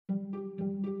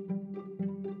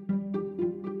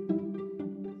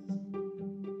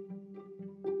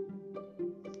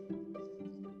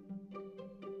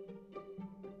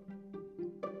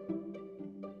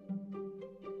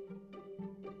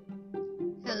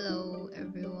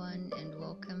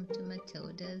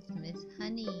was Miss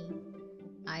Honey.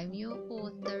 I'm your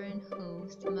author and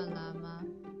host, Malama,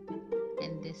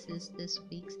 and this is this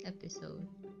week's episode.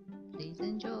 Please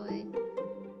enjoy.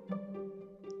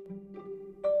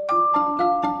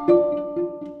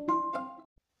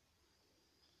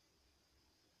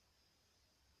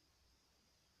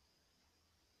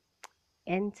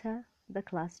 Enter the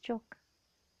class jock.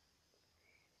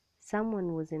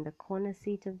 Someone was in the corner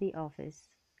seat of the office,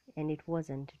 and it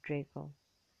wasn't Draco.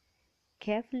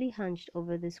 Carefully hunched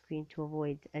over the screen to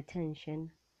avoid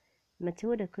attention,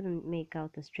 Matilda couldn't make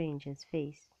out the stranger's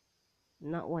face.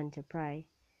 Not one to pry,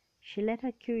 she let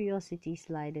her curiosity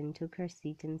slide and took her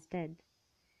seat instead.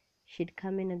 She'd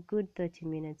come in a good 30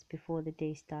 minutes before the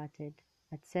day started,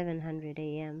 at 7:00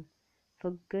 a.m.,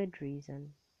 for good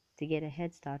reason, to get a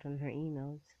head start on her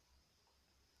emails.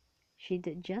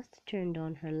 She'd just turned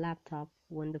on her laptop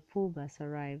when the pool bus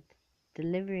arrived,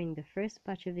 delivering the first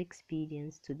batch of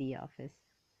expedients to the office.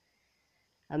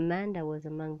 Amanda was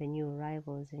among the new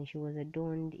arrivals, and she was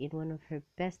adorned in one of her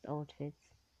best outfits,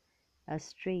 a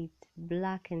straight,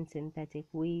 black and synthetic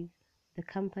weave, the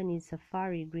company's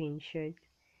safari green shirt,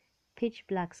 pitch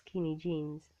black skinny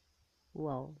jeans,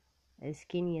 well, as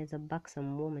skinny as a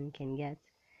buxom woman can get,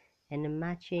 and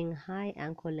matching high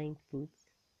ankle-length boots.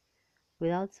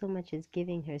 Without so much as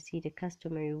giving her seat a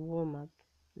customary warm-up,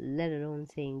 let alone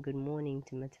saying good morning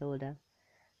to Matilda,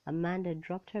 Amanda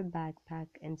dropped her backpack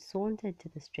and sauntered to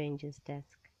the stranger's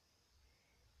desk.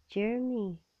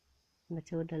 Jeremy,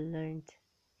 Matilda learnt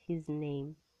his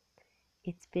name.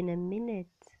 It's been a minute,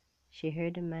 she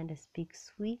heard Amanda speak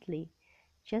sweetly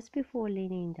just before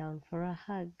leaning down for a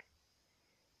hug.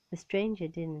 The stranger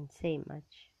didn't say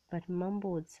much, but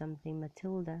mumbled something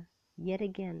Matilda, yet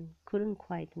again, couldn't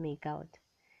quite make out,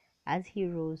 as he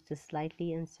rose to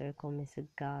slightly encircle Miss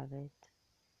Garvett.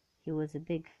 He was a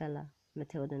big fella,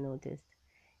 Matilda noticed,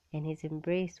 and his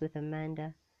embrace with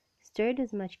Amanda stirred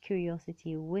as much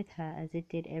curiosity with her as it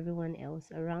did everyone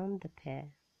else around the pair.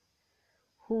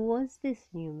 Who was this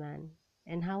new man,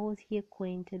 and how was he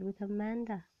acquainted with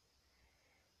Amanda?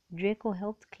 Draco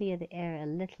helped clear the air a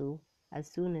little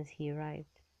as soon as he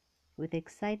arrived. With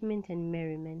excitement and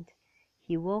merriment,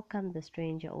 he welcomed the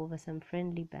stranger over some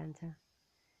friendly banter,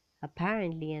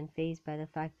 apparently unfazed by the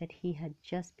fact that he had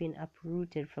just been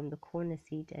uprooted from the corner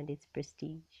seat and its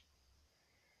prestige.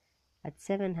 At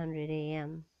 7:00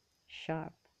 a.m.,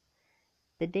 sharp,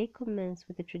 the day commenced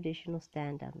with a traditional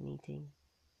stand-up meeting.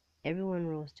 Everyone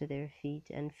rose to their feet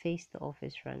and faced the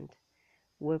office front,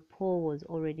 where Paul was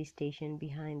already stationed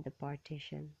behind the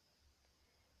partition.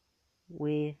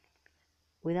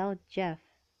 Without Jeff,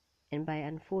 and by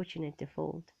unfortunate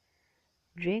default,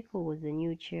 Draco was the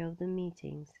new chair of the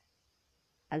meetings.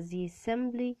 As the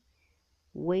assembly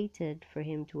waited for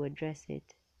him to address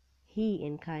it, he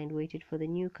in kind waited for the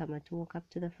newcomer to walk up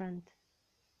to the front.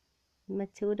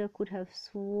 Matilda could have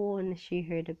sworn she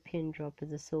heard a pin drop as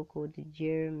the so-called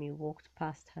Jeremy walked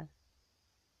past her.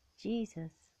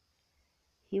 Jesus,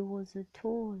 he was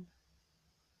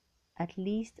at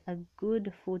least a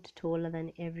good foot taller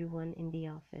than everyone in the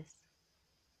office.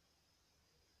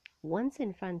 Once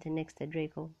in front and next to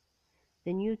Draco,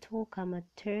 the new tallcomer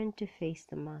turned to face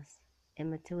the mass,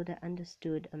 and Matilda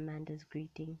understood Amanda's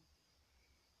greeting.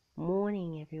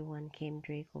 "Morning, everyone," came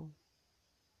Draco.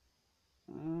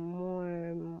 Morning,"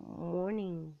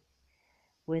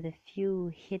 were the few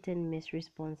hit-and-miss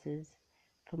responses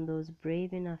from those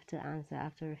brave enough to answer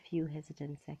after a few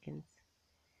hesitant seconds.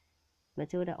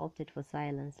 Matilda opted for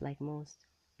silence like most,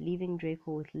 leaving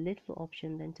Draco with little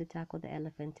option than to tackle the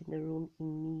elephant in the room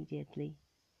immediately.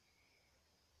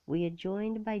 "We are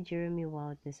joined by Jeremy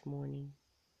Wilde this morning.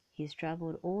 He's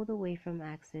traveled all the way from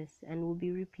Access and will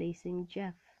be replacing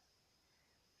Jeff."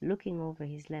 Looking over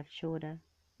his left shoulder,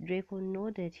 Draco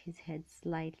nodded his head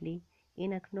slightly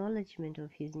in acknowledgement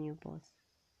of his new boss.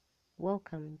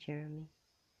 "Welcome, Jeremy."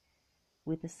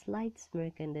 With a slight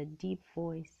smirk and a deep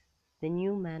voice, the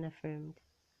new man affirmed,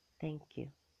 "Thank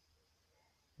you."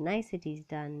 Niceties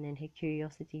done and her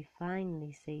curiosity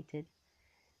finally sated,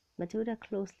 Matilda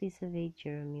closely surveyed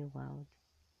Jeremy Wilde.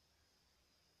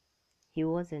 He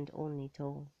wasn't only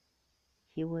tall.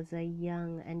 He was a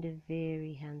young and a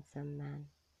very handsome man.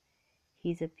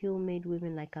 His appeal made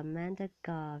women like Amanda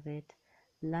Garvett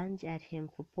lunge at him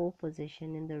for pole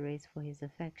position in the race for his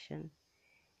affection,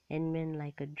 and men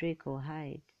like a Draco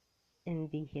Hyde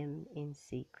envy him in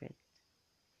secret.